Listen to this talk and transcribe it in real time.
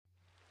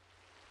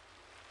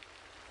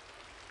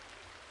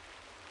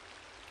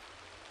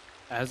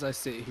As I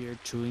sit here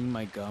chewing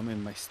my gum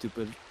in my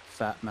stupid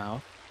fat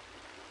mouth,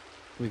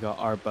 we got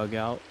our bug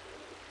out.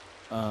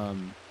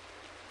 Um,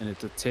 and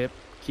it's a tip: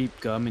 keep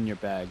gum in your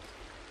bag.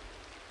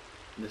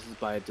 This is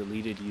by a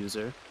deleted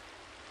user.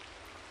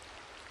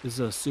 This is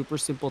a super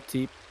simple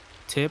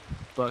tip,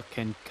 but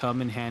can come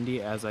in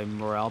handy as a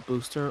morale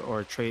booster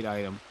or a trade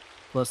item.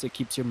 Plus, it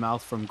keeps your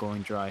mouth from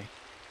going dry.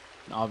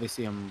 And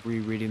obviously, I'm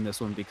rereading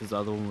this one because the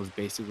other one was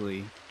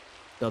basically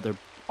the other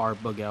R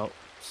bug out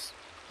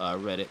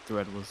Reddit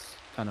thread was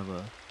kind of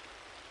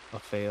a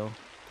fail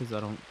because I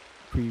don't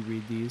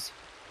pre-read these.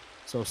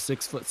 So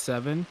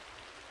 6'7".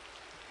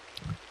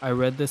 I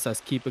read this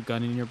as keep a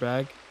gun in your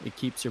bag. It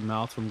keeps your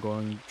mouth from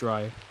going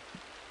dry.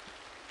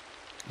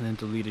 And then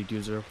deleted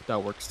user,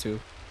 that works too.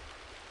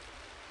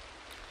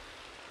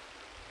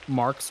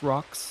 Marks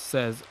Rocks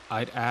says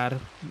I'd add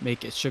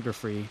make it sugar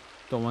free.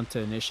 Don't want to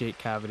initiate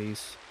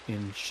cavities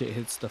in shit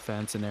hits the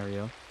fan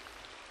scenario.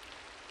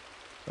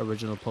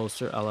 Original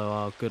poster,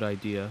 LOL, good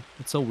idea.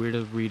 It's so weird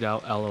to read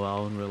out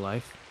LOL in real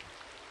life.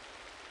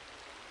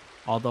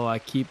 Although I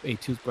keep a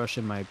toothbrush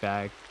in my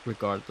bag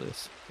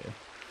regardless. Okay.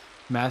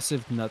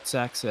 Massive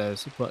Nutsack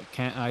says, but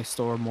can't I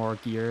store more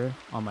gear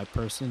on my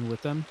person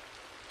with them?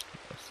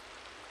 Yes.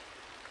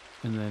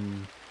 And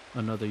then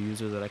another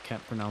user that I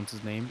can't pronounce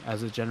his name.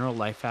 As a general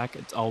life hack,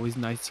 it's always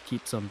nice to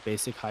keep some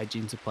basic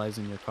hygiene supplies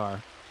in your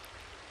car.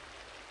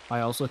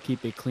 I also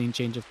keep a clean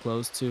change of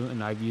clothes too,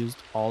 and I've used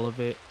all of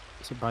it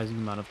a surprising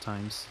amount of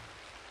times.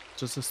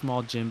 Just a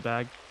small gym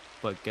bag,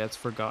 but gets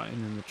forgotten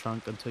in the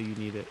trunk until you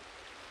need it.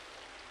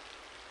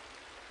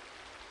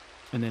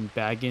 And then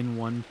bag in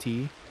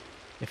 1T.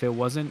 If it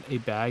wasn't a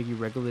bag you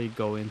regularly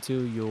go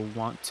into, you'll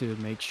want to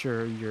make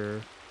sure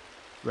you're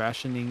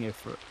rationing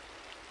if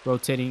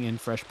rotating in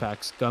fresh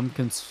packs. Gum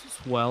can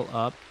swell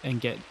up and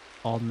get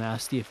all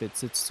nasty if it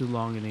sits too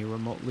long in a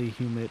remotely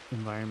humid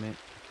environment.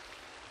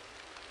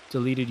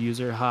 Deleted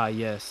user, ha,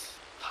 yes.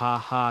 Ha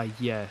ha,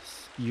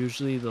 yes.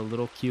 Usually the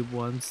little cube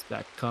ones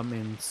that come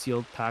in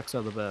sealed packs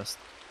are the best,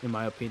 in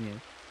my opinion.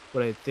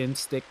 But a thin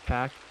stick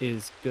pack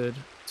is good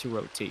to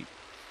rotate.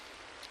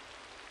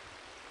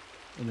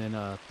 And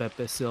then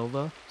Pepe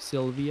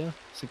Sylvia,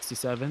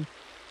 67.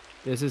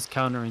 This is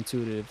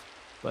counterintuitive,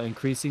 but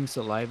increasing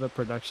saliva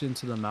production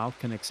to the mouth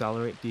can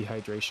accelerate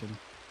dehydration.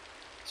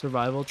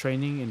 Survival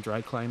training in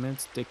dry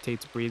climates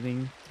dictates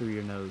breathing through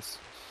your nose.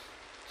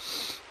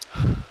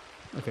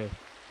 Okay.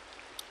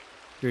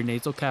 Your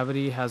nasal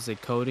cavity has a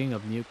coating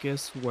of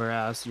mucus,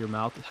 whereas your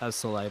mouth has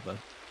saliva.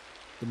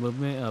 The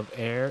movement of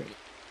air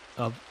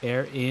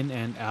in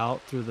and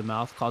out through the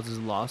mouth causes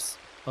loss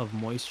of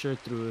moisture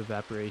through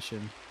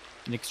evaporation.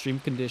 In extreme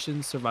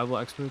conditions, survival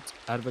experts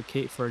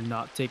advocate for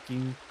not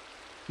talking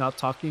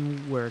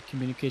where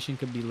communication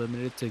can be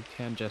limited to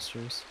hand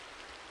gestures.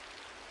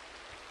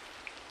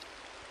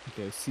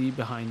 Okay, see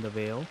behind the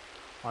veil.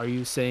 Are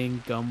you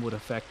saying gum would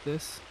affect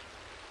this?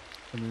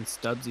 And then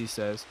Stubbsy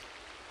says,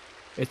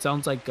 it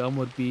sounds like gum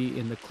would be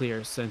in the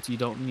clear since you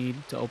don't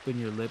need to open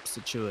your lips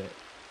to chew it.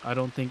 I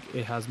don't think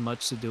it has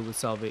much to do with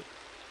sal-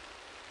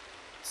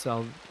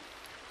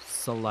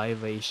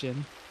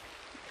 salivation,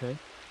 okay,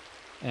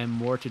 and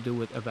more to do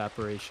with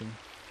evaporation.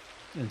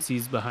 And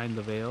sees behind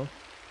the veil.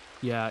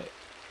 Yeah,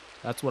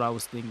 that's what I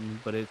was thinking,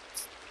 but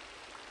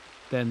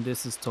then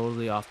this is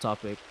totally off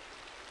topic.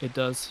 It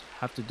does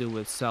have to do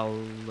with I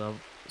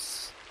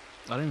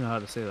don't know how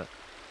to say that.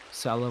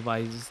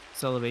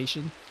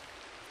 Salivation,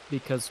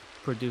 because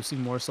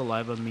producing more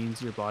saliva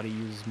means your body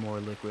uses more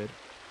liquid.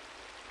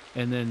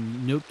 And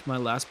then nuked my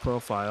last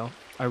profile.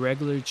 I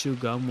regularly chew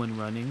gum when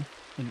running,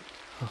 and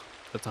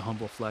that's a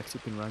humble flex.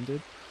 You can run,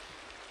 dude.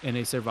 In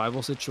a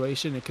survival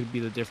situation, it could be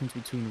the difference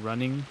between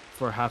running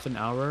for half an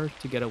hour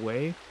to get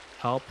away,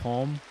 help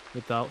home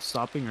without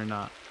stopping or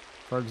not.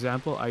 For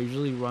example, I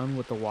usually run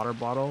with a water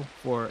bottle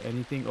for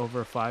anything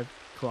over 5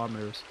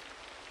 kilometers,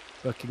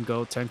 but can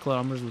go 10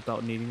 kilometers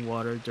without needing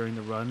water during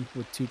the run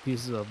with 2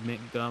 pieces of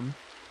mint gum.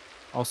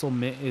 Also,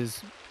 mint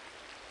is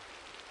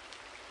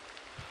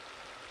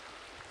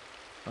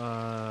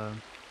uh,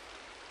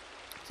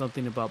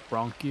 something about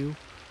bronchu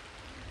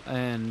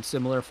and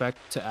similar effect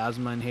to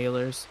asthma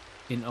inhalers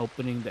in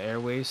opening the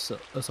airways. So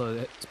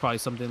it's probably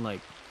something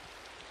like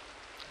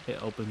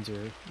it opens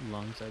your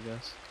lungs, I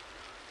guess.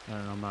 I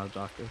don't know, I'm not a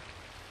doctor.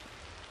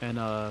 And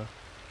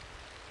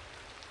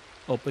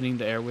opening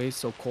the airways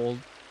so cold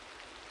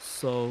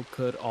so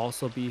could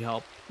also be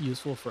help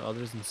useful for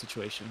others in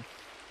situation.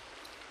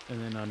 And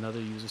then another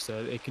user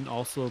said it can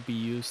also be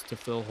used to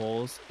fill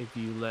holes if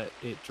you let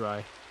it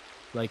dry.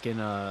 Like in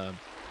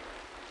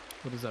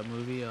what is that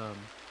movie?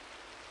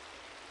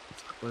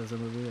 What is the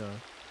movie?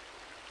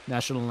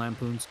 National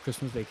Lampoon's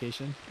Christmas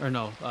Vacation. Or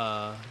no,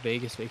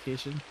 Vegas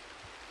Vacation.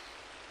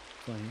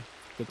 Funny.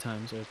 Good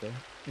times right there.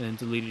 And then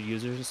deleted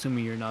users,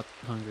 assuming you're not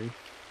hungry.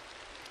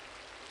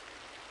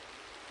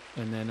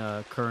 And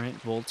then current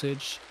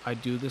voltage. I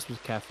do this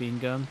with caffeine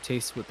gum.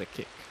 Tastes with a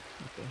kick.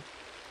 Okay.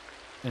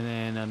 And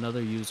then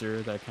another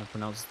user that I can't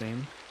pronounce his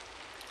name.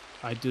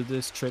 I do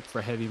this trick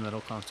for heavy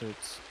metal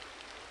concerts.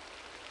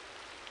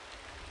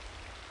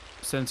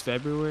 Since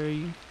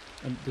February,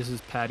 This is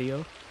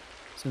Patio.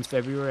 Since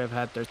February, I've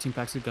had 13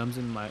 packs of gums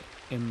in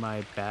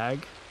my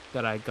bag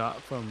that I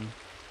got from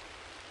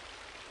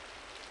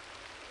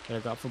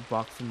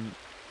from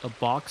a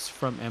box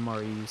from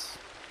MREs.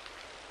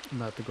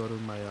 I'm about to go to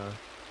my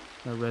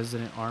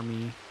resident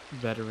army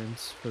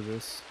veterans for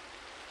this.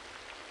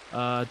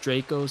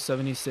 Draco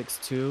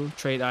 76-2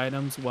 trade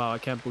items. Wow, I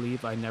can't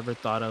believe I never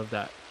thought of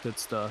that good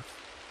stuff.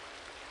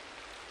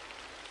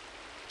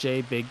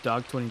 J Big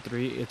Dog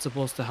 23. It's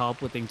supposed to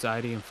help with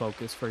anxiety and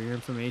focus. For your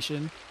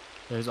information,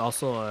 there's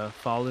also a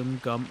Fallen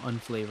gum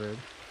unflavored.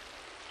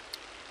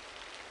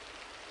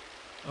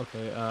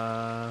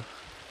 Okay,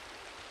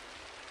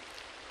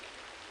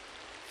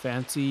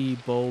 Fancy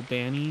Bowl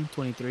Banny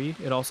 23.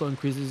 It also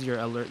increases your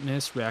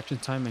alertness, reaction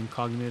time, and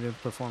cognitive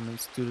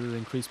performance due to the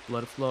increased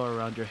blood flow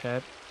around your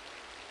head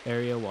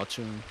area while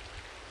chewing.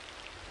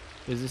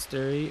 Is this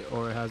theory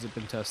or has it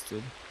been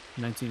tested?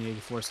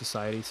 1984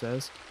 Society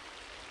says.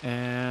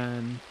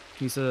 And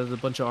he says a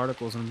bunch of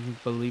articles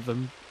and believe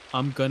him.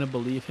 I'm gonna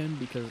believe him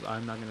because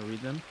I'm not gonna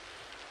read them.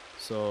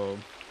 So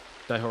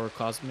Die Horror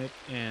Cosmic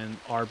and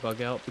R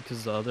Bug Out,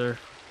 because the other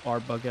R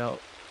Bug Out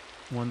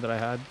one that I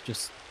had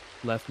just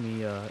left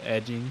me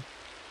edging,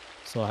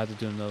 so I had to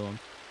do another one.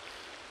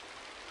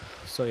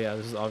 So yeah,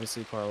 this is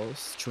obviously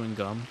Carlos chewing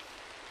gum,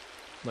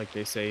 like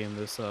they say in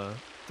this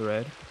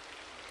thread.